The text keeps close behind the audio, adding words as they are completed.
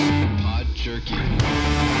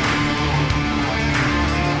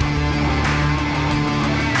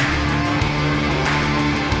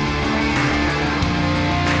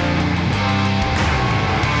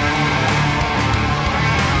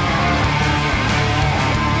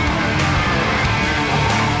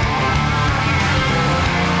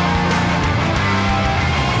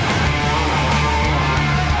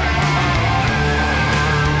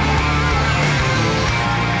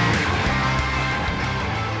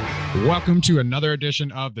Welcome to another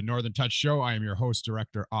edition of the Northern Touch Show. I am your host,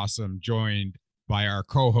 Director Awesome, joined by our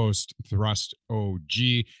co-host, Thrust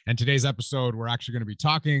OG. And today's episode, we're actually going to be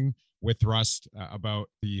talking with Thrust about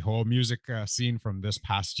the whole music scene from this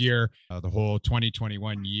past year, the whole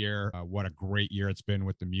 2021 year. What a great year it's been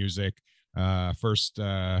with the music. First,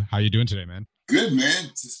 how you doing today, man? Good, man.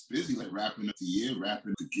 Just busy, like wrapping up the year,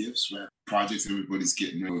 wrapping the gifts, wrapping projects. Everybody's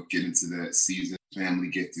getting into that season. Family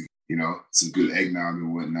get to, some good eggnog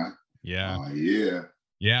and whatnot. Yeah.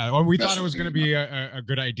 Yeah. Well, we thought it was going to be a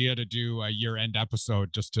good idea to do a year-end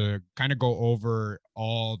episode just to kind of go over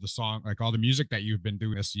all the music that you've been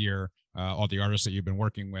doing this year, all the artists that you've been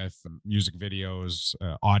working with, music videos,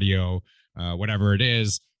 audio, whatever it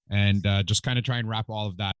is, and just kind of try and wrap all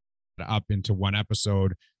of that up into one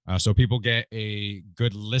episode so people get a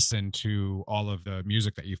good listen to all of the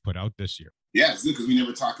music that you've put out this year. Yeah, it's good because we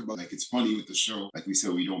never talk about, it's funny with the show. Like we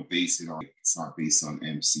said, we don't base it on, it's not based on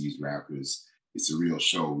MCs, rappers. It's a real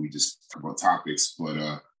show. We just talk about topics, but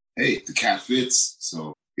hey, the cat fits.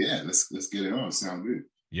 So yeah, let's get it on. Sound good.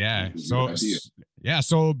 Yeah.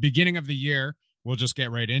 So beginning of the year, we'll just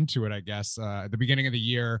get right into it, I guess. At the beginning of the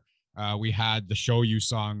year, we had the Show You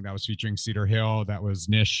song that was featuring Cedar Hill. That was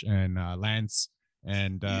Nish and Lance.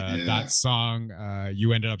 And that song,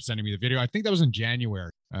 you ended up sending me the video. I think that was in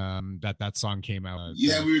January that song came out.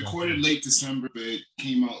 Yeah, we recorded late December, but it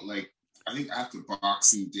came out I think after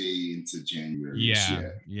Boxing Day into January.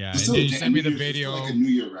 Yeah. And you sent me the video. Like a New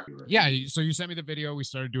Year record. Right? Yeah, so you sent me the video. We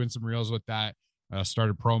started doing some reels with that.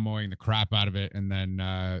 Started promoting the crap out of it, and then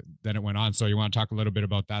it went on. So you want to talk a little bit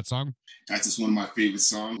about that song? That's just one of my favorite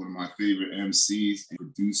songs. One of my favorite MCs and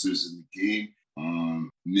producers in the game.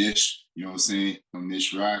 Nish, you know what I'm saying?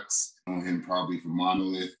 Nish Rocks. I know him probably from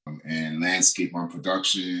Monolith and Landscape on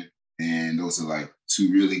production. And those are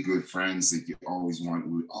two really good friends that you always want.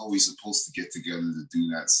 We were always supposed to get together to do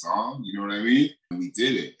that song. You know what I mean? And we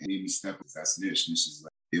did it. And made me step up. That's Nish. Nish is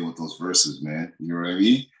deal with those verses, man. You know what I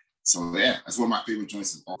mean? So yeah, that's one of my favorite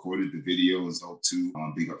joints. I recorded the video is dope too.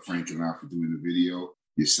 Big up Frank and I for doing the video.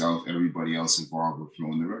 Yourself, everybody else involved with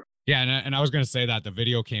flowing the record. Yeah, and I was going to say that the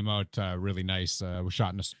video came out really nice. It was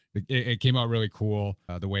shot it came out really cool,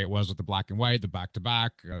 the way it was with the black and white, the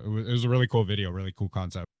back-to-back. It was a really cool video, really cool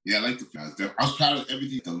concept. Yeah, I like I was proud of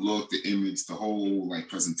everything, the look, the image, the whole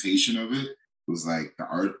presentation of it. It was the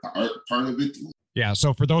art part of it. Yeah,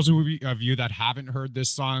 so for those of you that haven't heard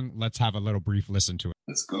this song, let's have a little brief listen to it.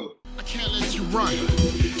 Let's go. I can't let you run.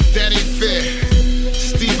 That ain't fair.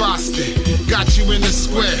 Steve Austin got you in the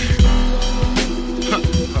square.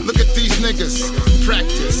 Look at these niggas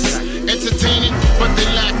practice, entertaining, but they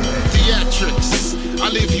lack theatrics. I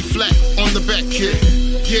leave you flat on the back, kid.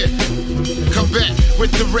 Yeah, come back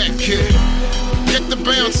with the rap, kid. Get the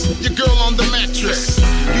bounce, your girl on the mattress.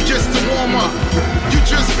 You just a warm up, you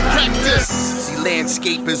just practice. See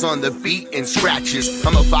landscapers on the beat and scratches.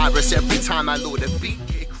 I'm a virus every time I load a beat.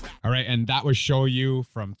 All right, and that was Show You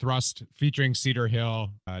from Thrust, featuring Cedar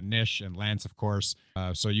Hill, Nish, and Lance, of course.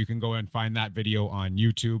 So you can go and find that video on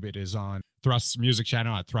YouTube. It is on Thrust's music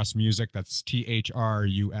channel at Thrust Music. That's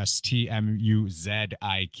THRUSTMUZIK,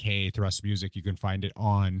 Thrust Music. You can find it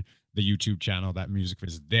on the YouTube channel. That music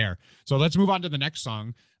is there. So let's move on to the next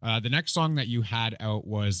song. The next song that you had out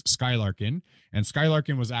was Skylarkin, and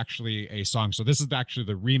Skylarkin was actually a song. So this is actually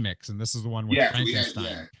the remix, and this is the one with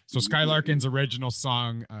Frankenstein. So Skylarkin's original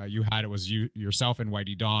song, you had, it was yourself and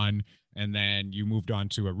Whitey Dawn, and then you moved on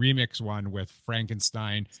to a remix one with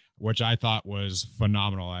Frankenstein, which I thought was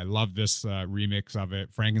phenomenal. I love this remix of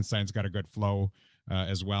it. Frankenstein's got a good flow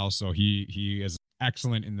as well, so he is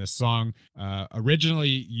excellent in this song. Originally,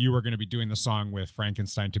 you were going to be doing the song with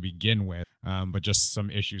Frankenstein to begin with, but just some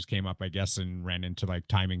issues came up, I guess, and ran into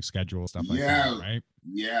timing, schedule, stuff like that, right?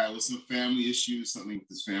 Yeah, it was some family issues, something with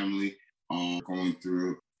his family going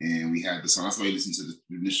through, and we had the song. That's why I listened to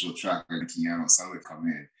the initial track, Keanu sounded come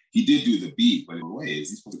in. He did do the beat, but wait, is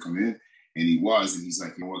he supposed to come in? And he was, and he's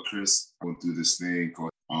like, you know what, Chris, going through this thing.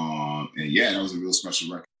 And yeah, that was a real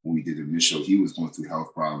special record. When we did the initial, he was going through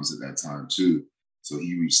health problems at that time too. So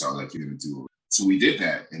he reached out you're going to do it. So we did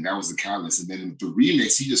that, and that was the catalyst. And then the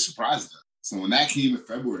remix, he just surprised us. So when that came in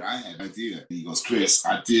February, I had an idea. And he goes, Chris,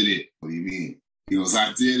 I did it. What do you mean? He goes,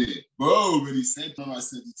 I did it. Boom. And he said, I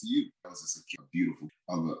sent it to you. That was just a beautiful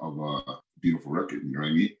record, you know what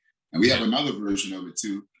I mean? And we have another version of it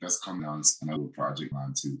too. That's coming on another project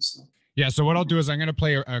line too. So yeah, so what I'll do is I'm going to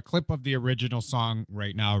play a clip of the original song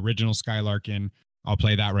right now, original Skylarkin. I'll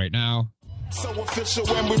play that right now. So official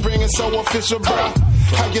when we bring it so official, bro.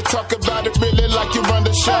 How you talk about it really like you run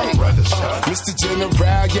the show? Mr. General,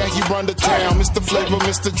 yeah, he run the town. Mr. Flavor,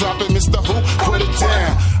 Mr. Drop It, Mr. Who, put it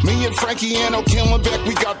down. Me and Frankie and O'Killenbeck,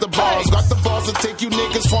 we got the bars. Got the bars to take you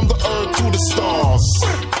niggas from the earth to the stars.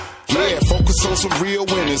 Yeah, focus on some real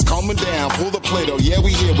winners. Calming down, pull the Play-Doh. Yeah,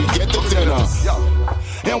 we here, we get the dinner.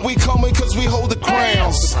 And we coming cause we hold the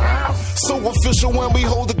crowns. So official when we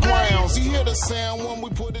hold the grounds. You hear the sound when we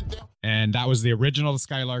put it down. And that was the original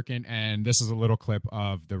Skylarkin, and this is a little clip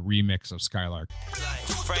of the remix of Skylark.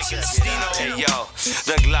 Hey yo,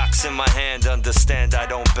 the Glock's in my hand, understand I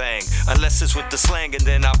don't bang. Unless it's with the slang and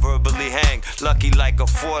then I verbally hang. Lucky like a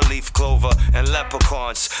 4-leaf clover and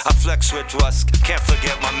leprechauns. I flex with Rusk, can't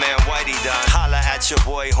forget my man Whitey Don. Holla at your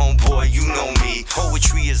boy, homeboy, you know me.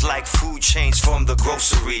 Poetry is like food chains from the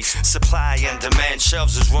grocery. Supply and demand,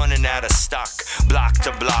 shelves is running out of stock. Block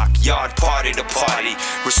to block, yard party to party.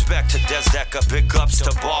 Respect to Des Decker, big ups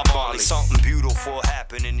to Bob Marley. Something beautiful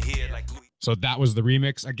happening here like Louis. So that was the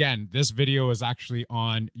remix. Again, this video is actually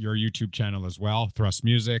on your YouTube channel as well, Thrust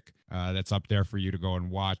Music. That's up there for you to go and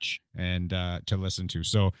watch and to listen to.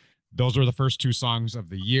 So those were the first 2 songs of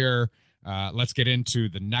the year. Let's get into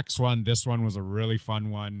the next one. This one was a really fun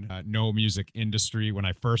one. No Music Industry. When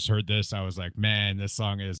I first heard this, I was like, man, this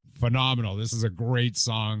song is phenomenal. This is a great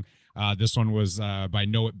song. This one was by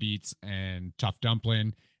Know It Beats and Tough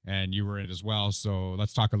Dumpling, and you were in it as well. So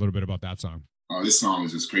let's talk a little bit about that song. This song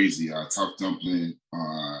is just crazy. Tough Dumpling,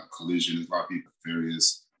 Collision, there's a lot of people,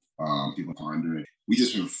 various people pondering. We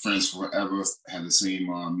just been friends forever, had the same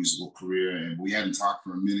musical career, and we hadn't talked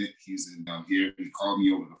for a minute. He's down here. He called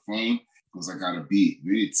me over the phone because I got a beat.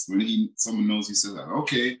 When someone knows, he said, like,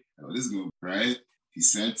 okay, this is going to be right. He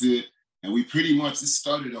sent it, and we pretty much just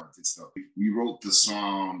started off this stuff. We wrote the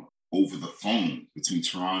song over the phone between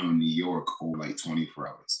Toronto and New York over like 24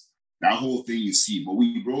 hours. That whole thing you see, but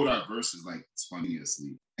we wrote our verses like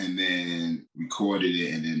spontaneously and then recorded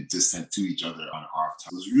it and then just sent to each other on off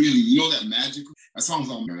time. It was really, you know, that magic. That song's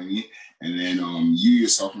on, you know what I mean? And then you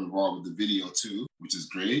yourself were involved with the video too, which is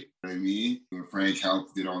great. You know what I mean? When Frank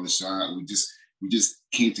helped, did all the shot, we just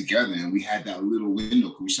came together and we had that little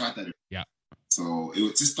window. We shot that. Yeah. So it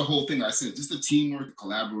was just the whole thing. I said, just the teamwork, the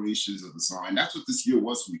collaborations of the song. And that's what this year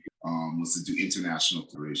was for me, was to do international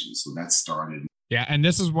collaborations. So that started. Yeah, and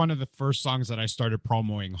this is one of the first songs that I started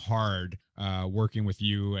promoting hard, working with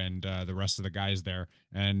you and the rest of the guys there.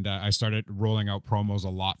 And I started rolling out promos a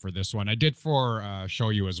lot for this one. I did for Show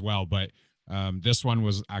You as well, but this one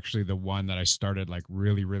was actually the one that I started like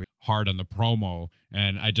really, really hard on the promo.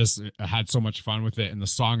 And I just had so much fun with it. And the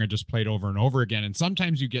song I just played over and over again. And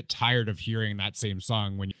sometimes you get tired of hearing that same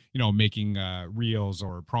song when, you know, making reels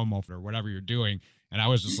or promo or whatever you're doing. And I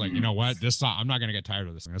was just like, you know what, this song, I'm not going to get tired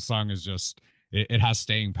of this. This song is just... It has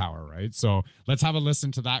staying power, right? So let's have a listen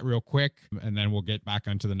to that real quick, and then we'll get back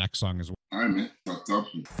onto the next song as well. All right, man. Fucked up.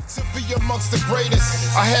 To be amongst the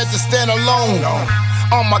greatest, I had to stand alone.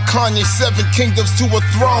 On my Kanye 7 kingdoms to a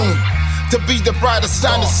throne. To be the brightest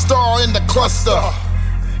shining star in the cluster.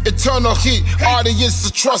 Eternal heat, audience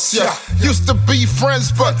to trust ya. Used to be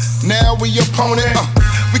friends, but now we opponent.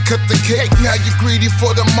 We cut the cake, now you greedy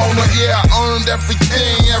for the moment. Yeah, I earned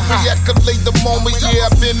everything, every accolade the moment. Yeah,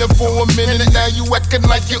 I've been there for a minute, now you acting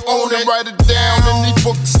like you own it. Write it down in these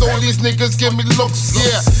books, so these niggas give me looks.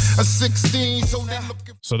 Yeah, I'm 16, so they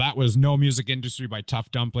looking. So that was No Music Industry by Tough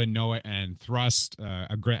Dumpling, Noah, and Thrust.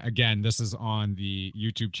 Again, this is on the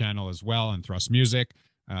YouTube channel as well, on Thrust Music.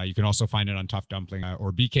 You can also find it on Tough Dumpling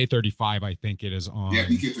or BK35, I think it is on. Yeah,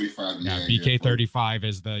 BK35. Yeah, BK35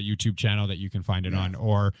 is the YouTube channel that you can find it on,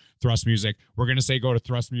 or Thrust Music. We're going to say go to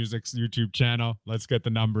Thrust Music's YouTube channel. Let's get the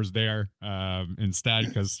numbers there instead,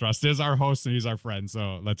 because Thrust is our host and he's our friend.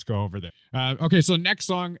 So let's go over there. Okay, so next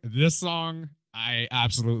song. This song I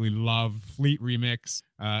absolutely love. Fleet remix.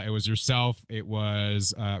 It was yourself. It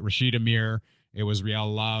was Rashid Amir. It was Riel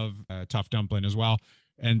Love, Tough Dumpling as well.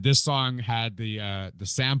 And this song had the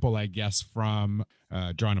sample, I guess, from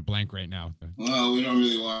drawing a blank right now. Well, we don't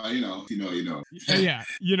really want, you know. Yeah,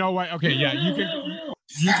 you know what? Okay, yeah, you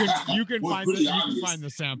can find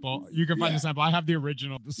the sample. You can find the sample. I have the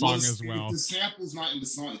original song as well. The sample's not in the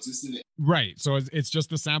song; it's just in it. Right. So it's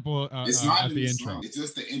just the sample it's not at in the intro. intro. It's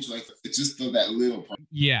just the intro. Like it's just that little part.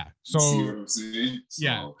 Yeah. So see what I'm saying?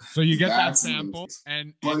 yeah. So you get that sample,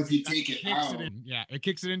 but if you take it out, it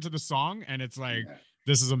kicks it into the song, and it's like. Yeah.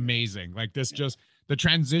 This is amazing. Like this, just the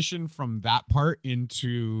transition from that part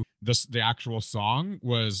into the actual song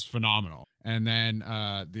was phenomenal. And then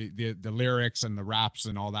the lyrics and the raps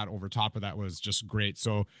and all that over top of that was just great.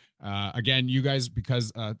 So again, you guys,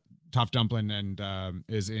 because Tough Dumpling and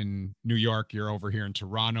is in New York. You're over here in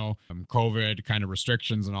Toronto. COVID kind of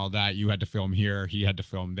restrictions and all that. You had to film here. He had to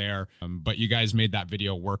film there. But you guys made that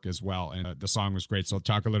video work as well. And the song was great. So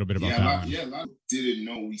talk a little bit about that. A lot of people didn't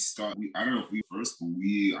know we started. I don't know if we first, but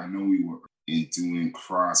I know we were in doing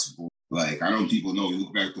cross-border. Like, I don't know if people know, you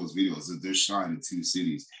look back at those videos, they're shot in 2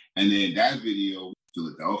 cities. And then that video,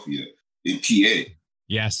 Philadelphia, in PA.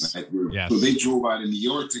 Yes. Yes. So they drove out of New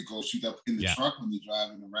York to go shoot up in the truck when they're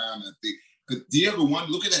driving around. I think. Do you ever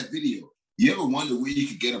wonder, look at that video. You ever wonder where you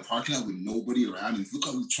could get a parking lot with nobody around and look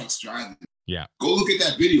how the truck's driving? Yeah. Go look at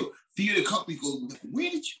that video. Theater company go, where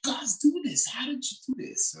did you guys do this? How did you do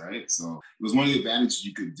this? Right? So it was one of the advantages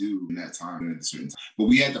you could do in that time at a certain time. But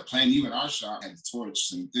we had to plan, even our shop had the torch,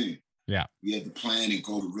 same thing. Yeah. We had to plan and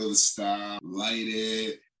go to real style, light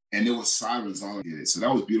it. And there was sirens all over it. So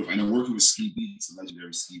that was beautiful. And then working with Ski Beats,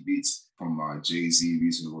 legendary Ski Beats from Jay-Z,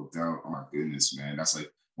 Reasonable Doubt. Oh my goodness, man. That's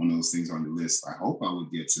like one of those things on the list. I hope I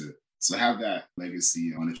would get to have that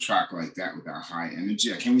legacy on a track like that with that high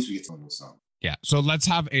energy. I can't wait to get to those songs. Yeah. So let's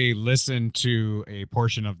have a listen to a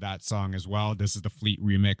portion of that song as well. This is the Fleet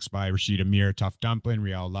remix by Rashid Amir, Tough Dumpling,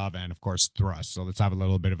 Riel Love, and of course Thrust. So let's have a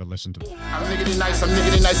little bit of a listen to this. I'm niggity nice,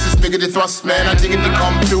 this niggity Thrust, man. I diggity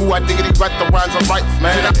come through, I diggity write the rhymes I write,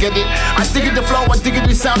 man. I get it, I diggity flow, I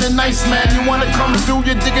diggity sounding nice, man. You wanna come through,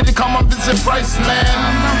 you diggity come up, Vincent Price, man.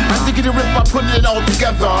 I diggity rip, I put it all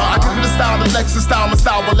together. I give it a style, the Lexus style, my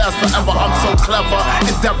style will last forever. I'm so clever,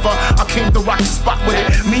 endeavor, I came to rock the spot with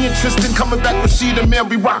it. Me and Tristan coming back. Rashid Amir,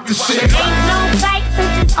 we rock the shit. Ain't no fake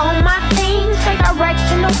bitches on my team. Fake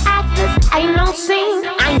directional actors, ain't no scene.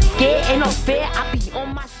 I ain't scared, ain't no fear, I be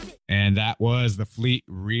on my shit. And that was the Fleet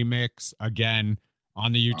remix again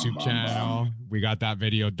on the YouTube channel. We got that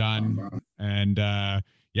video done. And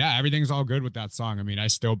yeah, everything's all good with that song. I mean, I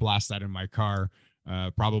still blast that in my car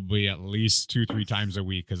probably at least 2-3 times a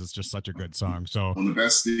week because it's just such a good song. So the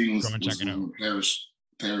best thing was, check it out.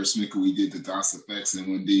 Paris Smith, we did the DOS effects, and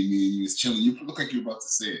one day me and you was chilling. You look like you're about to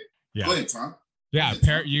say it. Yeah. Go ahead, Tom. Yeah,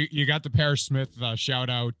 you got the Paris Smith shout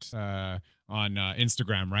out on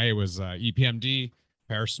Instagram, right? It was EPMD,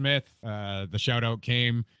 Paris Smith. The shout out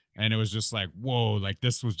came, and it was just like, whoa, like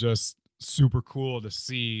this was just super cool to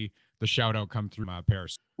see the shout out come through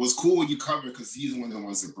Paris. It was cool when you covered because he's one of the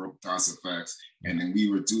ones that broke DOS effects, and then we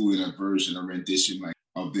were doing a rendition like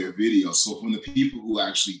of their video. So from the people who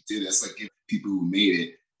actually did it, it's like people who made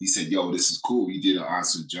it, he said, yo, this is cool. You did an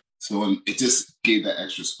awesome job. So it just gave that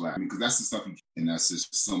extra splat. I mean, because that's the stuff, and that's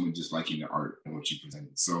just someone just liking the art and what you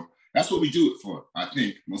presented. So that's what we do it for. I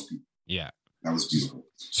think most people. Yeah. That was beautiful.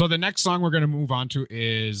 So the next song we're going to move on to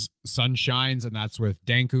is Sunshines, and that's with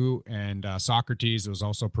Danku and Socrates. It was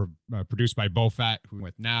also produced by Bofat, who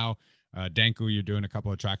with now. Danku, you're doing a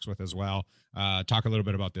couple of tracks with as well. Talk a little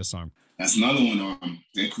bit about this song. That's another one.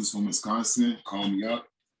 Danku's from Wisconsin, called me up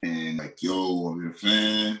and like, yo, I'm a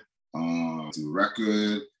fan. Do a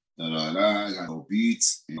record, got no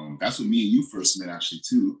beats. And, that's what me and you first met actually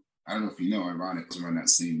too. I don't know if you know, ironic, because we're in that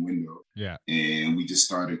same window. Yeah. And we just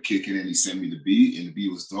started kicking it. He sent me the beat, and the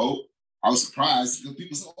beat was dope. I was surprised.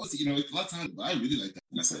 People said, oh, you know, a lot of times, I really like that.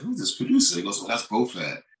 And I said, who's this producer? He goes, well, that's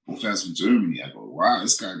Bofat. Bofat's from Germany. I go, wow,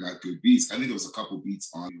 this guy got good beats. I think there was a couple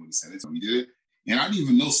beats on when he sent it. So we did it. And I didn't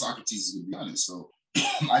even know Socrates was going to be on it. So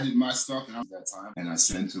I did my stuff at that time, and I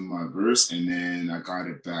sent him my verse, and then I got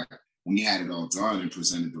it back. When he had it all done and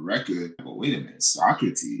presented the record, I go, wait a minute,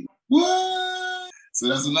 Socrates? What? So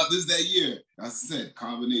that's another, this is that year. As I said,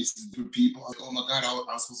 combinations of different people. Like, oh my God, I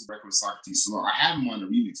was supposed to record with Socrates. So I have him on the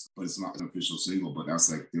remix, but it's not an official single, but that's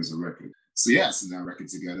like, there's a record. So yeah, so that record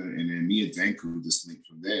together. And then me and Danku just linked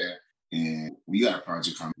from there. And we got a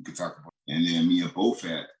project coming we could talk about. And then me and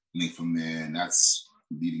Bofat linked from there. And that's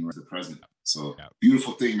leading right to the present. So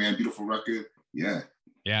beautiful thing, man. Beautiful record. Yeah.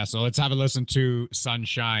 Yeah, so let's have a listen to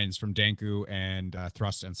Sunshines from Danku and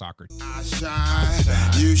Thrust and Socrates. I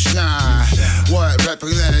shine, you shine. What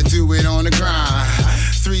represented, do it on the grind.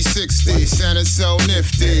 360, sounding so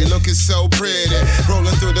nifty, looking so pretty,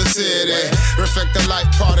 rolling through the city. Reflect the light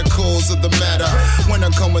particles of the matter. When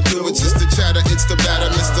I'm coming through, it's just the chatter, it's the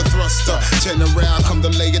batter. Mr. Thruster, turn around, come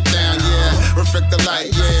to lay it down, yeah. Reflect the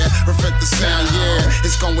light, yeah. Reflect the sound, yeah.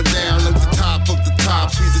 It's going down at the top of the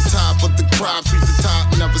tops. We the top of the crops, we the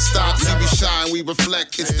top. Never stop, see we shine, we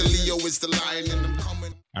reflect. It's the Leo, it's the lion, and I'm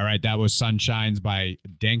coming. All right, that was Sunshines by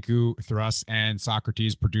Danku, Thrust, and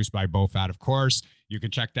Socrates, produced by Bofat, of course. You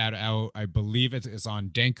can check that out. I believe it is on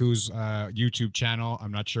Danku's YouTube channel.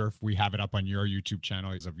 I'm not sure if we have it up on your YouTube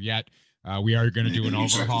channel as of yet. We are going to do an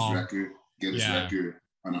overhaul. Get his record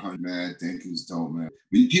on 100, man. Danku's dope, man.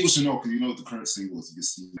 People should know, because you know what the current single is. You can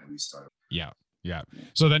see that we started. Yeah. Yeah.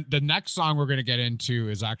 So then the next song we're going to get into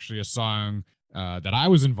is actually a song that I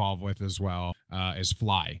was involved with as well, is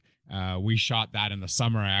Fly. We shot that in the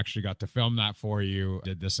summer. I actually got to film that for you.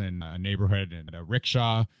 Did this in a neighborhood in a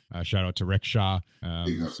rickshaw. Shout out to Rickshaw.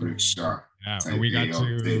 Big up Rickshaw. Yeah,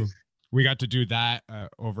 we got to do that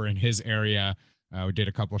over in his area. We did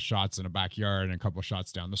a couple of shots in a backyard and a couple of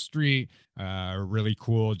shots down the street. Really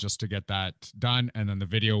cool just to get that done. And then the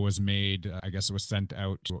video was made. I guess it was sent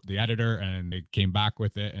out to the editor and they came back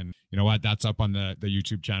with it. And you know what? That's up on the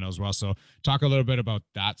YouTube channel as well. So talk a little bit about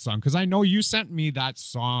that song, because I know you sent me that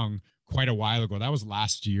song quite a while ago. That was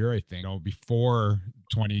last year, I think, before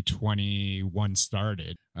 2021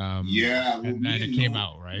 started. Yeah. Well, and then it came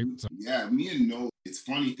out, right? So. Yeah, me and No, it's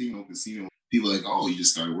funny thing, No Casino. People are like, oh, you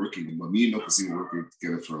just started working. But me and No Casino working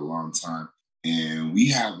together for a long time. And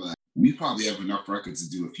we probably have enough records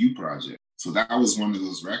to do a few projects. So that was one of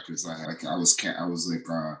those records I had. Like, I was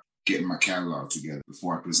getting my catalog together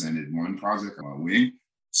before I presented one project on my wing.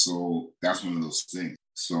 So that's one of those things.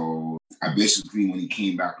 So I basically, when he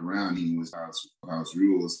came back around, he was House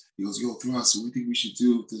Rules. He goes, yo, Thrust, what do you think we should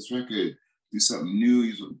do with this record? Do something new,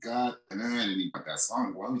 use what we got, and he got that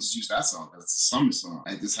song. Why don't we just use that song? That's a summer song.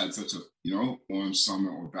 I just had such a, warm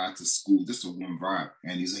summer or back to school, just a warm vibe.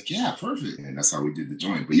 And he's like, yeah, perfect. And that's how we did the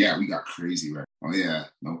joint. But yeah, we got crazy records. Oh yeah,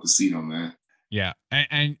 No Casino, man. Yeah,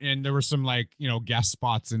 and there were some guest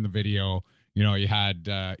spots in the video. You had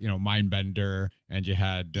Mindbender, and you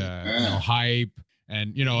had Hype.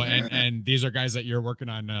 And, and these are guys that you're working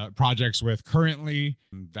on projects with currently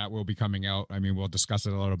that will be coming out. I mean, we'll discuss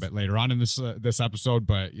it a little bit later on in this episode,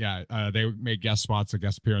 but yeah, they made guest spots or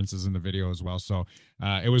guest appearances in the video as well. So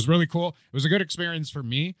it was really cool. It was a good experience for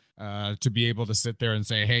me to be able to sit there and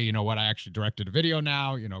say, hey, you know what? I actually directed a video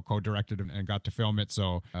now, co-directed and got to film it.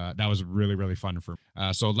 So that was really, really fun for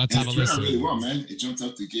me. So let's have a listen. Really well, man. It jumped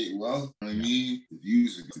up the gate well. You know what I mean? The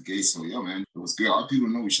views are the gate. So, man, it was good. A lot of people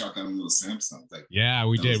know we shot that on a little Samsung. Yeah,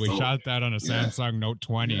 we did. We shot that on a Samsung Note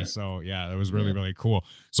 20. Yeah. So, yeah, that was really, really cool.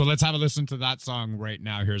 So let's have a listen to that song right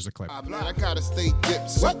now. Here's a clip. I gotta stay dipped.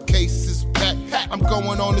 Suitcases packed. I'm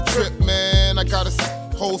going on a trip, man. I got a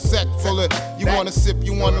whole set full of, you wanna sip,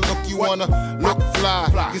 you wanna look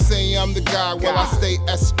fly. You say I'm the guy, well I stay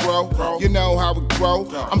escrow. You know how it grow.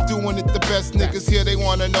 I'm doing it the best, niggas here, they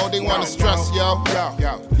wanna know, they wanna stress, yo.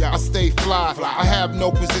 I stay fly. I have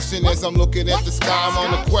no position as I'm looking at the sky. I'm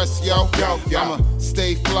on a quest, yo. I'ma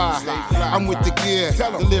stay fly. I'm with the gear,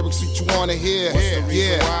 the lyrics what you wanna hear.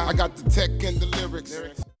 Yeah, I got the tech and the lyrics.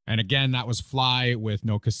 And again, that was Fly with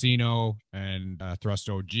No Casino and Thrust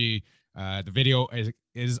OG. The video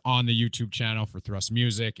is on the YouTube channel for Thrust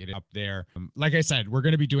Music. It is up there. Like I said, we're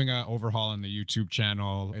going to be doing an overhaul on the YouTube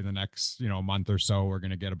channel in the next, month or so. We're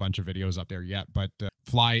going to get a bunch of videos up there yet, but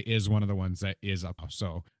Fly is one of the ones that is up.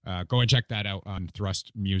 So go and check that out on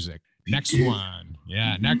Thrust Music. Next one.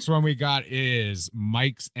 Yeah. Next one we got is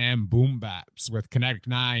Mics and Boom Baps with Kinetic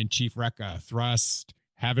 9, Chief Rekka, Thrust,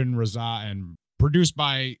 Heaven Raza, and produced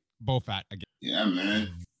by Bofat again. Yeah,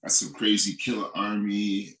 man. That's some crazy killer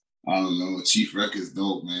army. I don't know. Chief Rekka is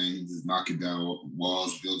dope, man. He's just knocking down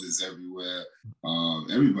walls, buildings everywhere.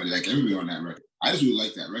 Everybody on that record. I just really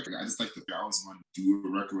like that record. I just like the I always wanted to do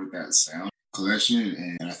a record with that sound collection,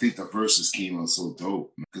 and I think the verses came out so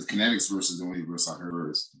dope because Kinetic's verse is the only verse I heard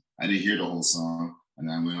first. I didn't hear the whole song,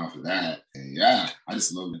 and I went off of that. And yeah, I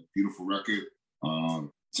just love it. Beautiful record.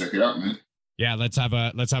 Check it out, man. Yeah, let's have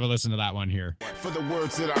a listen to that one here. For the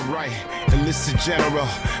words that I write, illicit general,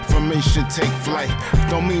 formation take flight.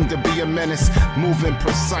 Don't mean to be a menace, moving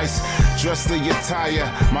precise. Dress the attire,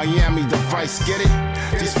 Miami device, get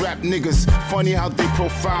it? These rap niggas, funny how they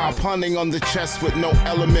profile, punning on the chest with no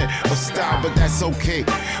element of style, but that's okay.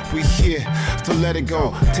 We here to let it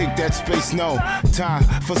go, take that space, no time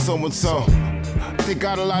for so-and-so. They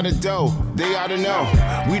got a lot of dough, they ought to know.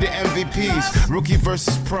 We the MVPs, rookie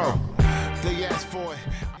versus pro. They asked for it.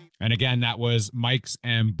 And again, that was Mics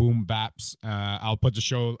and Boom Baps. I'll put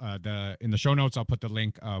in the show notes. I'll put the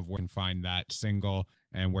link of where you can find that single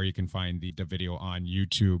and where you can find the video on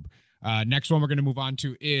YouTube. Next one we're going to move on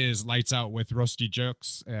to is Lights Out with Rusty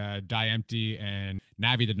Jukes, Die Empty, and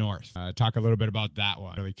Navi the North. Talk a little bit about that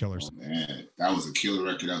one. Really killer. Oh, man, that was a killer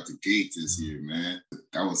record out the gate this year, man.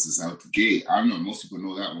 That was just out the gate. I don't know. Most people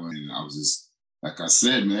know that one. And I was just, like I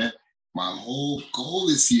said, man, my whole goal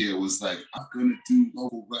this year was like, I'm going to do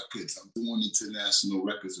local records. I'm doing international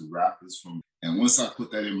records with rappers and once I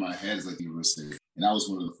put that in my head, it's like university. And that was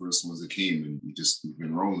one of the first ones that came, and we've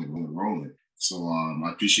been rolling. So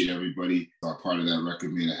I appreciate everybody. Part of that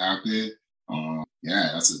record made it happen. Yeah,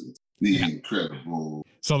 that's it. The incredible.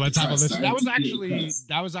 So let's have a listen. That was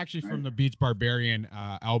Cuts. actually from the Beats Barbarian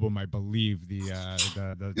album, I believe. The Yes,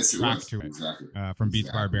 track was. to it Exactly. From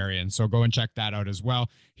Beats Barbarian. So go and check that out as well.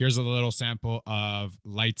 Here's a little sample of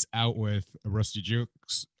Lights Out with Rusty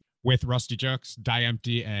Jukes. Die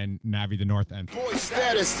Empty, and Navi the North End. Boy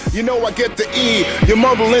status, you know I get the E. You're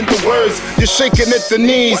mumbling the words, you're shaking at the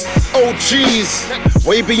knees. Oh geez,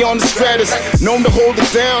 way beyond the stratus. Known to hold it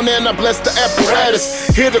down and I bless the apparatus.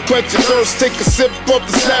 Here to quench your thirst, take a sip of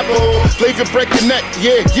the Snapple. Flavor break your neck,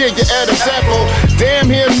 yeah, you Adam's apple.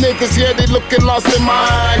 Damn here niggas, yeah, they looking lost in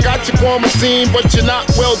mind. Got your quarantine, but you're not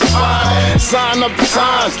well defined. Sign of the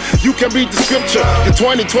times, you can read the scripture. Your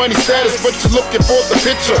 2020 status, but you're looking for the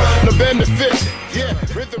picture. The benefit, yeah,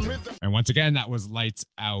 rhythm. And once again, that was Lights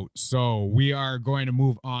Out. So we are going to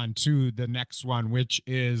move on to the next one, which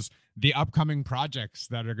is the upcoming projects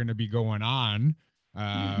that are going to be going on.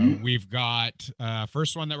 We've got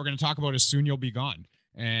first one that we're going to talk about is Soon You'll Be Gone.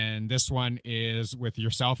 And this one is with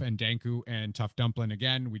yourself and Danku and Tough Dumpling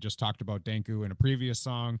again. We just talked about Danku in a previous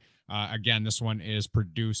song. Again, this one is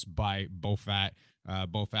produced by Bofat.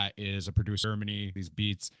 Bofat is a producer in Germany. These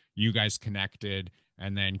beats, you guys connected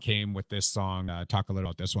and then came with this song. Talk a little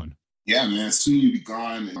about this one. Yeah, man. Soon You'll Be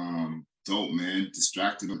Gone. Dope, man.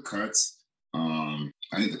 Distracted on the cuts.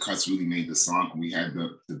 I think the cuts really made the song. We had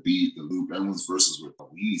the beat, the loop. Everyone's verses were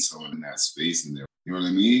we someone in that space in there. You know what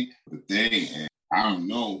I mean? The thing, and I don't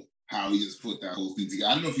know how he just put that whole thing together.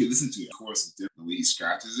 I don't know if you listen to it. Of course, it's different. The way he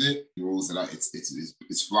scratches it, he rolls it out.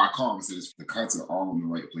 It's flat calm. The cuts are all in the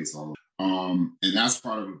right place all over. And that's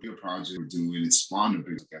part of a bigger project we're doing. It's spawned a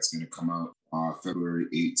big that's going to come out February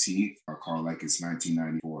 18th. Called Like It's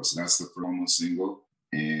 1994. So that's the promo single,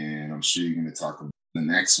 and I'm sure you're going to talk about the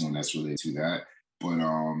next one that's related to that. But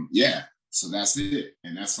yeah, so that's it.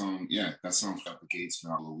 And that song shut the gates for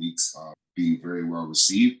a couple of weeks, being very well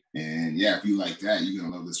received. And yeah, if you like that, you're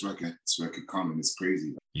gonna love this record. This record coming, it's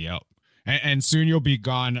crazy. Yep. And Soon You'll Be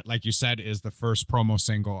Gone, like you said, is the first promo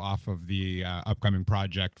single off of the upcoming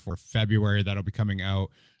project for February that'll be coming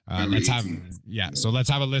out. So let's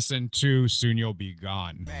have a listen to Soon You'll Be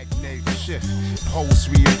Gone. Magnetic shift, pose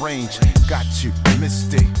rearrange, got you,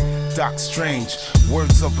 mystic, Doc Strange,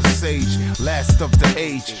 words of a sage, last of the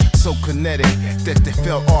age, so kinetic that they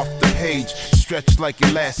fell off the page, stretched like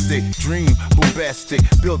elastic, dream bombastic,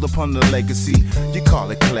 build upon the legacy, you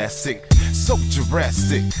call it classic, so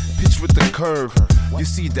Jurassic, pitch with the curve, you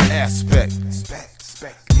see the aspect,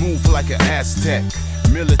 move like an Aztec.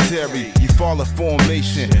 Military, you follow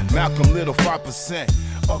formation. Malcolm Little,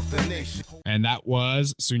 5% of the nation. And that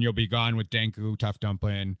was Soon You'll Be Gone with Danku, Tough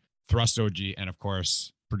Dumpling, Thrust OG, and of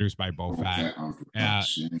course, produced by Bofat.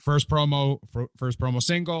 First promo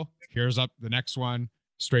single. Here's up the next one,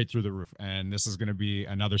 Straight Through the Roof. And this is going to be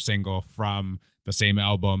another single from the same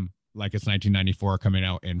album, Like It's 1994, coming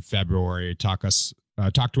out in February. Talk to us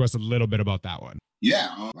a little bit about that one.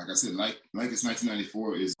 Yeah, like I said, like It's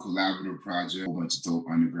 1994 is a collaborative project, a whole bunch of dope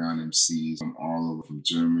underground MCs from all over, from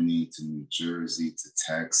Germany to New Jersey to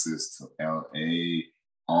Texas to LA,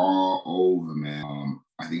 all over, man.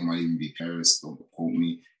 I think it might even be Paris, don't quote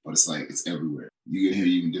me, but it's everywhere. You can hear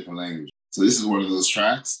even different language. So this is one of those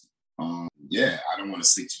tracks. Yeah, I don't want to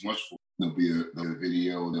say too much for it. There'll be a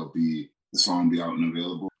video, the song will be out and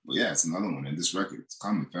available. But yeah, it's another one. And this record, it's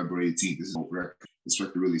coming February 18th. This is a record. This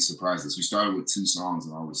record really surprised us. We started with 2 songs,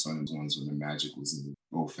 and all of a sudden, ones where the magic was in the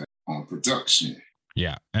Bofat on production.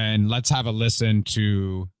 Yeah, and let's have a listen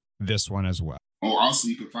to this one as well. Oh, also,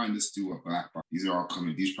 you can find this through a Black Box. These are all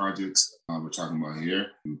coming. These projects we're talking about here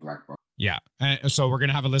through Black Box. Yeah, and so we're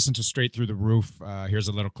gonna have a listen to Straight Through the Roof. Here's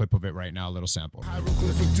a little clip of it right now, a little sample.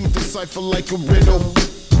 Hieroglyphic to decipher like a riddle.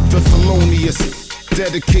 The Thelonious.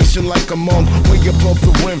 Dedication like a monk, way above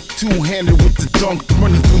the rim, two-handed with the dunk,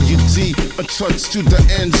 running through your G, untouched to the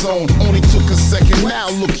end zone. Only took a second, now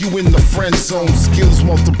look you in the friend zone. Skills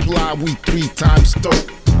multiply, we 3 times dope.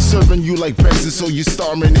 Serving you like Benson, so you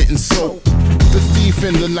starring it in soap. The thief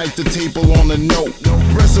in the night, the table on a note.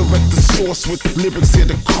 Resurrect the source with lyrics here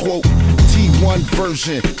to quote. T1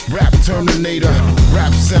 version, rap Terminator.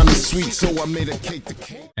 Rap sounded sweet, so I made a cake to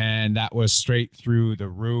cake. And that was Straight Through the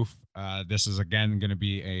Roof. This is again going to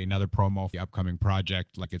be another promo for the upcoming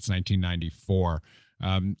project, Like It's 1994.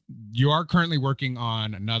 You are currently working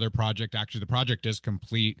on another project. Actually, the project is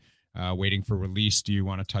complete, waiting for release. Do you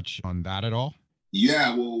want to touch on that at all?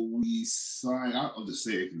 Yeah, well, we signed, I'll just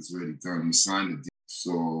say it, it's already done. We signed a deal,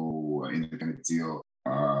 so independent deal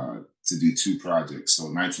to do 2 projects. So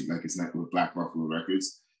 19, like it's not with Black Buffalo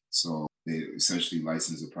Records. So they essentially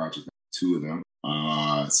licensed the project, 2 of them.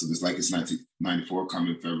 So there's Like It's 1994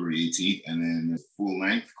 coming February 18th, and then the full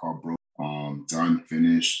length called Broke, done,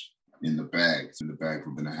 finished, in the bag. It's in the bag for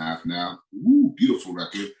a month and a half now. Woo, beautiful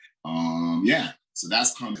record. Yeah. So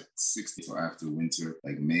that's coming 60 so after winter,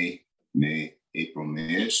 like April,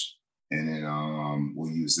 May-ish. And then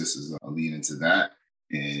we'll use this as a lead into that.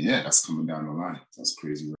 And yeah, that's coming down the line. That's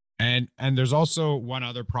crazy. And there's also one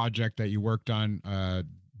other project that you worked on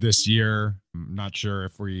this year. I'm not sure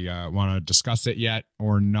if we want to discuss it yet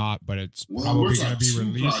or not, but it's probably going to be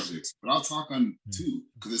released. Projects, but I'll talk on two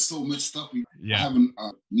because there's so much stuff. Yeah.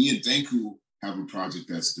 Me and Denku have a project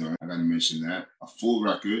that's done. I got to mention that. A full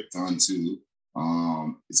record done too.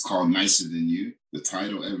 It's called Nicer Than You. The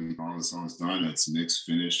title, everything, all the songs done. It's mixed,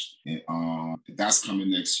 finished. And that's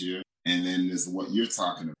coming next year. And then there's what you're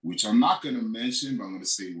talking about, which I'm not going to mention, but I'm going to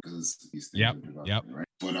say because these things Yep. Right?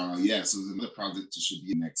 But yeah, so there's another project that should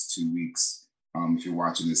be in the next 2 weeks. If you're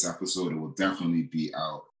watching this episode, it will definitely be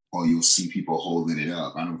out, or you'll see people holding it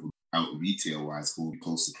up. I don't know, out retail-wise,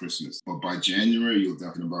 close to Christmas. But by January, you'll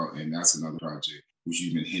definitely about, and that's another project, which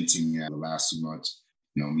you've been hinting at the last 2 months.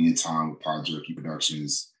 You know, me and Tom with Pod Jerky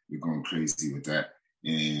Productions, we're going crazy with that.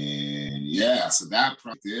 And yeah, so that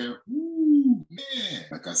project there, woo, man.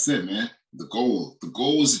 Like I said, man, the goal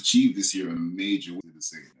was achieved this year in a major way to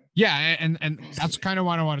say, man. Yeah, and that's kind of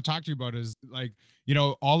what I want to talk to you about is like, you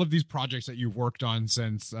know, all of these projects that you've worked on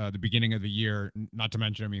since the beginning of the year, not to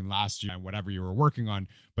mention, I mean, last year and whatever you were working on,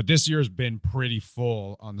 but this year's been pretty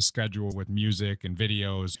full on the schedule with music and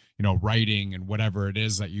videos, you know, writing and whatever it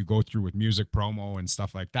is that you go through with music promo and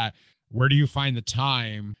stuff like that. Where do you find the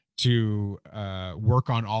time to work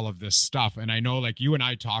on all of this stuff? And I know like you and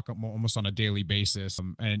I talk almost on a daily basis,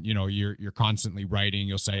 and you know, you're constantly writing.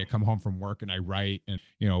 You'll say I come home from work and I write, and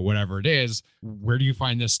you know, whatever it is. Where do you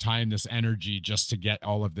find this time, this energy just to get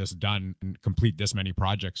all of this done and complete this many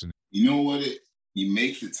projects? And you know what, you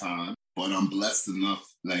make the time, but I'm blessed enough.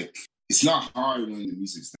 Like, it's not hard when the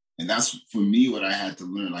music's done. And that's for me what I had to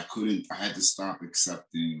learn. I had to stop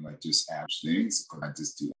accepting like just average things, because I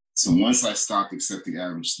just do it. So once I stopped accepting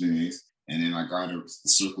average things, and then I got a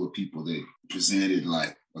circle of people that presented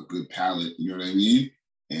like a good palette, you know what I mean?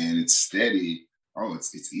 And it's steady. Oh,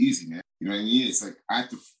 it's easy, man. You know what I mean? It's like I have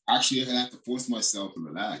to force myself to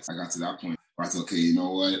relax. I got to that point where I said, okay, you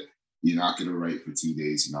know what? You're not gonna write for 2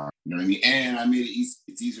 days, you know what I mean? And I made it easy.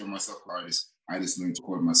 It's easier on myself, artist. I just learned to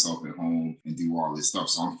record myself at home and do all this stuff.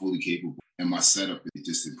 So I'm fully capable. And my setup, it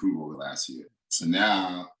just improved over last year. So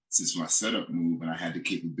now, since my setup moved and I had the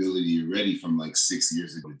capability already from like 6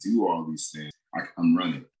 years ago to do all these things, I'm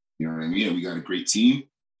running. You know what I mean? And we got a great team,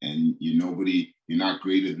 and you're not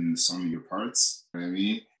greater than the sum of your parts. You know what I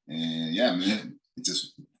mean? And yeah, man, it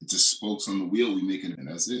just spokes on the wheel. We make it, and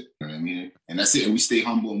that's it. You know what I mean? And that's it. And we stay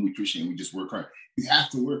humble and we appreciate it. And we just work hard. You have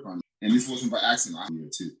to work on it. And this wasn't by accident. I'm here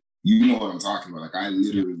too. You know what I'm talking about. Like, I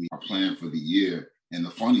literally plan for the year. And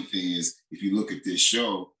the funny thing is, if you look at this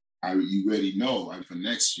show, you already know for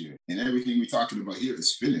next year, and everything we're talking about here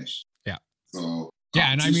is finished. Yeah. So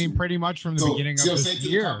yeah, and I mean pretty much from the beginning of this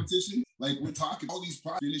year. Competition, like we're talking, all these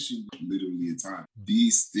projects finishing literally in time.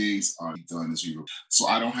 These things are done as we go. So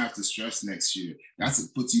I don't have to stress next year. It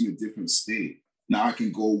puts you in a different state. Now I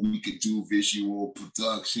can go. We could do visual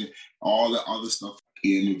production, all the other stuff,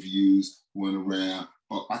 interviews, went around.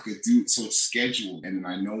 But I could do so it's scheduled, and then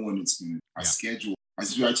I know when it's going to. I schedule. I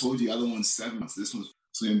told you, the other one's 7 months. This one's.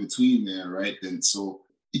 So in between there, right? Then so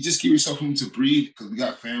you just give yourself room to breathe, because we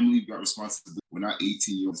got family, we got responsibility. We're not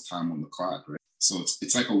 18-year-olds time on the clock, right? So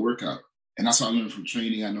it's like a workout. And that's what I learned from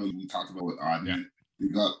training. I know we talked about with Adnan. We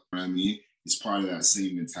got, you know what I mean? It's part of that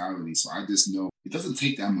same mentality. So I just know it doesn't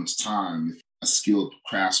take that much time if a skilled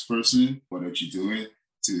craftsperson, whatever you're doing,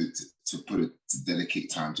 to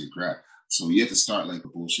dedicate time to your craft. So you have to start like the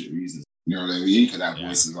bullshit reasons. You know what I mean? Because that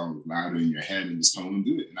voice is always louder in your head, and just tell them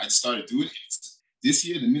to do it. And I just started doing it. This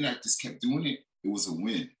year, the minute I just kept doing it, it was a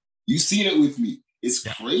win. You've seen it with me. It's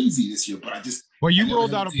crazy this year, but you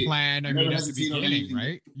rolled out a plan. I mean, at the beginning,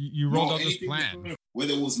 right? You rolled out this plan.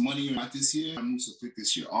 Whether it was money or not this year, I moved so quick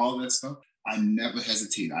this year, all that stuff, I never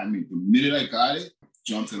hesitated. I mean, the minute I got it,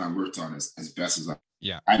 jumped and I worked on it as best as I could.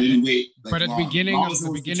 Yeah. I didn't wait. But at the beginning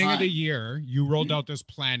of the year, you rolled out this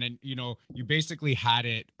plan, and, you know, you basically had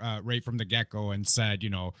it right from the get-go and said, you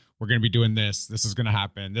know, we're going to be doing this. This is going to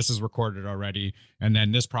happen. This is recorded already. And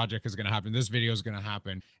then this project is going to happen. This video is going to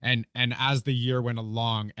happen. And as the year went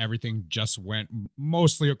along, everything just went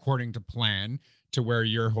mostly according to plan, to where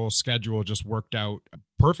your whole schedule just worked out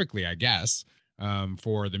perfectly, I guess.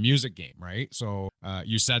 For the music game, right? So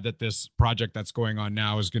you said that this project that's going on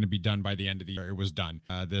now is going to be done by the end of the year. It was done.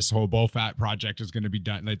 This whole Bullfat project is going to be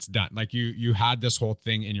done. It's done. Like you had this whole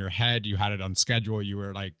thing in your head. You had it on schedule. You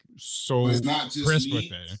were like so but it's not just crisp me, with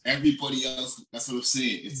it. Everybody else. That's what I'm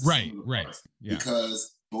saying. It's right. Yeah.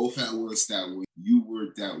 Because Both at works that way. You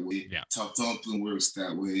work that way. Yeah. Tough Dumpling works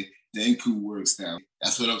that way. Denku works that way.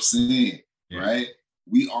 That's what I'm saying, right?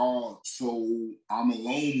 We all, so I'm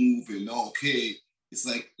alone moving. Okay. It's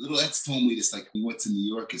like Little X told me this, like we went to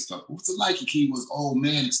New York and stuff. What's it like? He goes, oh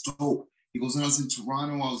man, it's dope. He goes, when I was in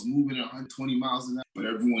Toronto, I was moving at 120 miles an hour, but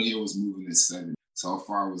everyone here was moving at 70. So how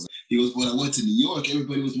far was I? He goes, when I went to New York,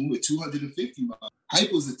 everybody was moving at 250 miles.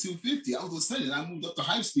 Hype was at 250. I was listening. I moved up to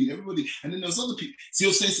hype speed. Everybody, and then there's other people. See,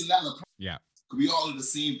 I'm saying, yeah. We all are the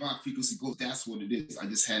same vibe frequency goes. That's what it is.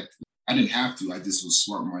 I didn't have to. I just was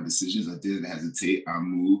smart with my decisions. I didn't hesitate. I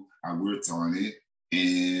moved. I worked on it.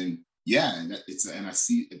 And yeah, and I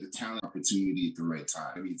see the talent opportunity at the right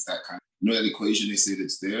time. I mean, it's that kind of, that equation they say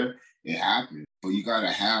that's there, it happened. But you got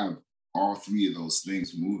to have all three of those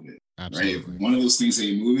things moving. Absolutely. Right? If one of those things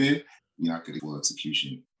ain't moving, you're not going to full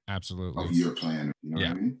execution. Absolutely. Of your plan. You know what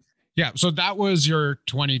I mean? Yeah. So that was your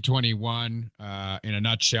 2021 in a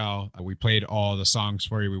nutshell. We played all the songs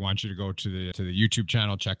for you. We want you to go to the YouTube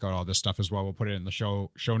channel, check out all this stuff as well. We'll put it in the show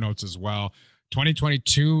notes as well.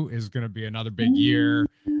 2022 is going to be another big year.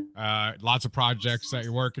 Lots of projects that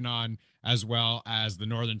you're working on, as well as the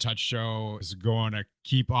Northern Touch show is going to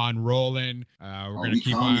keep on rolling. We're going to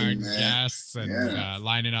keep on guests and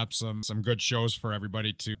lining up some good shows for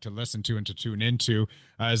everybody to listen to and to tune into.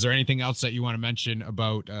 Is there anything else that you want to mention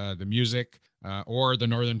about the music or the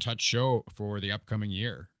Northern Touch show for the upcoming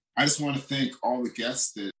year? I just want to thank all the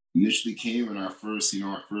guests that initially came in our first,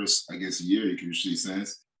 I guess, year, you can usually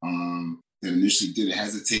sense. That initially didn't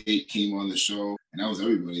hesitate, came on the show, and that was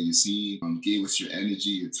everybody you see. Gave us your energy,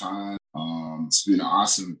 your time. It's been an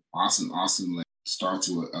awesome like start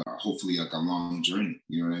to hopefully like a long journey.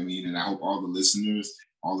 You know what I mean? And I hope all the listeners,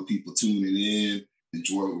 all the people tuning in,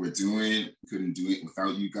 enjoy what we're doing. We couldn't do it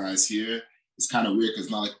without you guys here. It's kind of weird because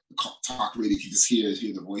it's not like talk radio. You can just hear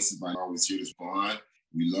the voices, but I always hear this bond.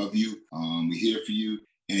 We love you. We're here for you,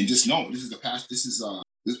 and just know this is the passion. This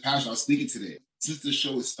passion. I was thinking today. Since the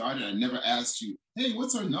show has started, I never asked you, hey,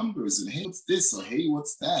 what's our numbers? And hey, what's this? Or hey,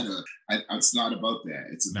 what's that? It's not about that.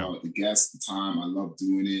 It's about the guests, the time. I love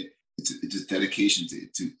doing it. It's just dedication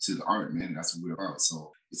to the art, man. That's what we're about.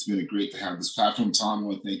 So it's been great to have this platform. Tom, I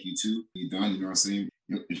want to thank you too. You've done, you know what I'm saying?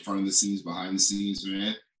 In front of the scenes, behind the scenes,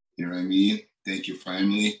 man. You know what I mean? Thank your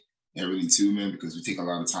family, everything too, man, because we take a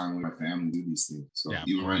lot of time with my family to do these things. So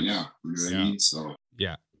even right now, you know what I mean? So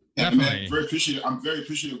yeah, man, very appreciative. I'm very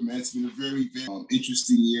appreciative, man. It's been a very, very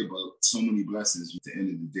interesting year, but so many blessings at the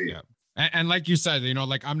end of the day. Yeah. And like you said,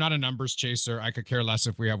 like I'm not a numbers chaser. I could care less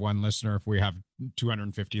if we have one listener, if we have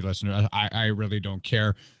 250 listeners. I really don't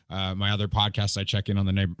care. My other podcasts, I check in on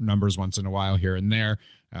the numbers once in a while here and there.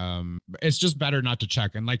 It's just better not to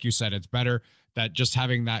check. And like you said, it's better that just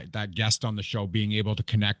having that guest on the show, being able to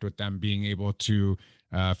connect with them, being able to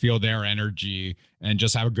feel their energy and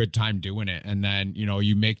just have a good time doing it. And then,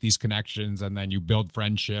 you make these connections and then you build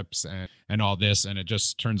friendships and all this, and it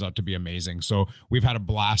just turns out to be amazing. So we've had a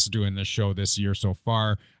blast doing this show this year so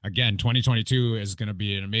far. Again, 2022 is going to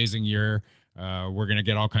be an amazing year. We're going to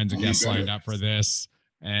get all kinds of guests lined up for this,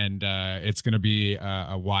 and it's going to be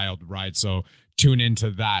a wild ride. So tune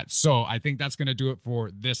into that. So I think that's going to do it for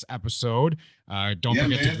this episode. Don't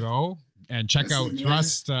forget to go and check out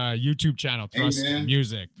Thrust YouTube channel, Thrust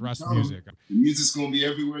Music, Thrust Music. The music's going to be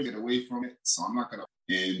everywhere. Get away from it. So I'm not going to.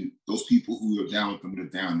 And those people who are down with them, they're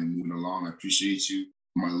down and moving along. I appreciate you.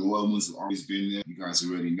 My loyal ones have always been there. You guys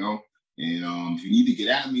already know. And if you need to get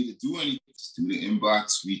at me to do anything, just do the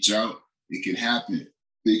inbox, reach out. It can happen.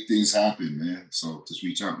 Big things happen, man. So just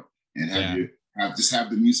reach out and have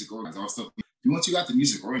the music organized. Also, once you got the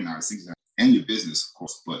music organized, and your business, of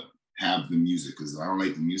course, but have the music, because I don't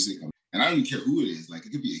like the music. And I don't even care who it is. Like,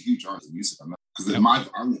 it could be a huge artist of music. Because I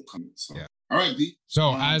won't come. So, all right, B.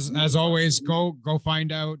 So as always, go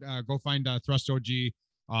find Thrust OG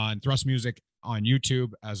on Thrust Music on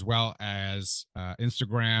YouTube, as well as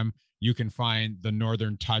Instagram. You can find the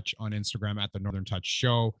Northern Touch on Instagram at the Northern Touch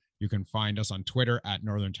Show. You can find us on Twitter at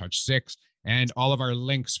Northern Touch 6. And all of our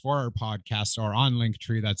links for our podcasts are on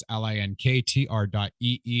Linktree. That's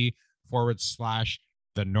linktr.ee/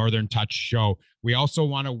 the Northern Touch Show. We also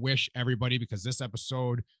want to wish everybody, because this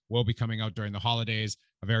episode will be coming out during the holidays,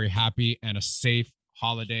 a very happy and a safe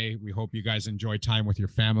holiday. We hope you guys enjoy time with your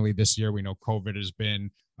family this year. We know COVID has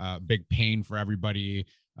been a big pain for everybody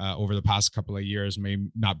over the past couple of years, may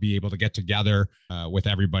not be able to get together with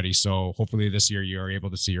everybody. So hopefully this year you're able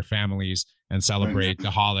to see your families and celebrate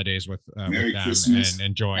the holidays with them Christmas, and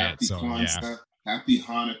enjoy it. So Kwanzaa, Happy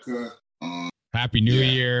Hanukkah, Happy New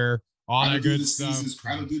Year. All that good stuff.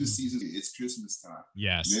 I don't do the season. It's Christmas time.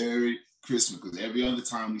 Yes. Merry Christmas, because every other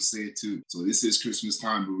time we say it too. So this is Christmas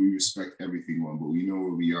time, but we respect everything on, but we know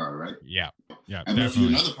where we are, right? Yeah. And if you're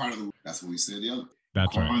another part of the world, that's what we say the other.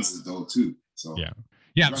 That's right. Kwanzaa is though too. So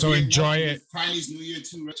yeah. So enjoy it. Chinese New Year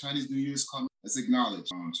too, right? Chinese New Year's coming. Let's acknowledge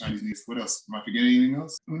Chinese New Year's. What else? Am I forgetting anything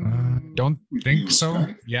else? Don't think so.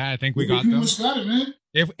 Yeah, I think we got them. Got it, man.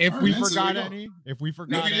 If right, we man, forgot so any,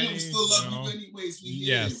 we still love you anyways.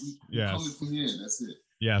 Yes. Coming from here. That's it.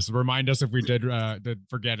 Yes, remind us if we did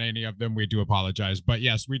forget any of them. We do apologize, but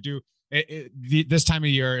yes, we do. This time of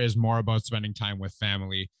year is more about spending time with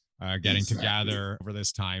family, getting together over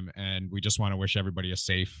this time, and we just want to wish everybody a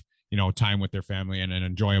safe, time with their family and an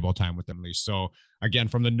enjoyable time with them, at least. So again,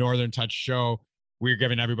 from the Northern Touch Show, we're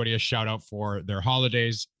giving everybody a shout out for their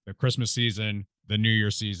holidays, the Christmas season, the New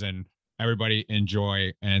Year season. Everybody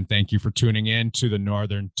enjoy, and thank you for tuning in to the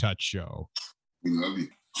Northern Touch Show. We love you.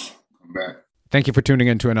 Come back. Thank you for tuning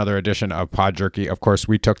in to another edition of Pod Jerky. Of course,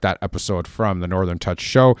 we took that episode from the Northern Touch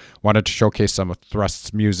Show. Wanted to showcase some of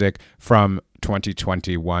Thrust's music from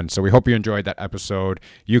 2021. So we hope you enjoyed that episode.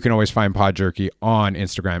 You can always find Pod Jerky on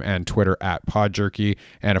Instagram and Twitter at Pod Jerky.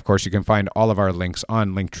 And of course, you can find all of our links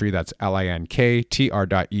on Linktree. That's linktr.ee/Pod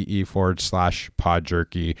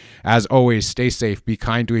Jerky. As always, stay safe, be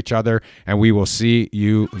kind to each other, and we will see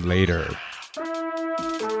you later.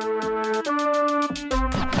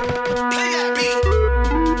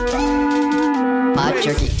 Pod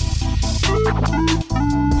Jerky.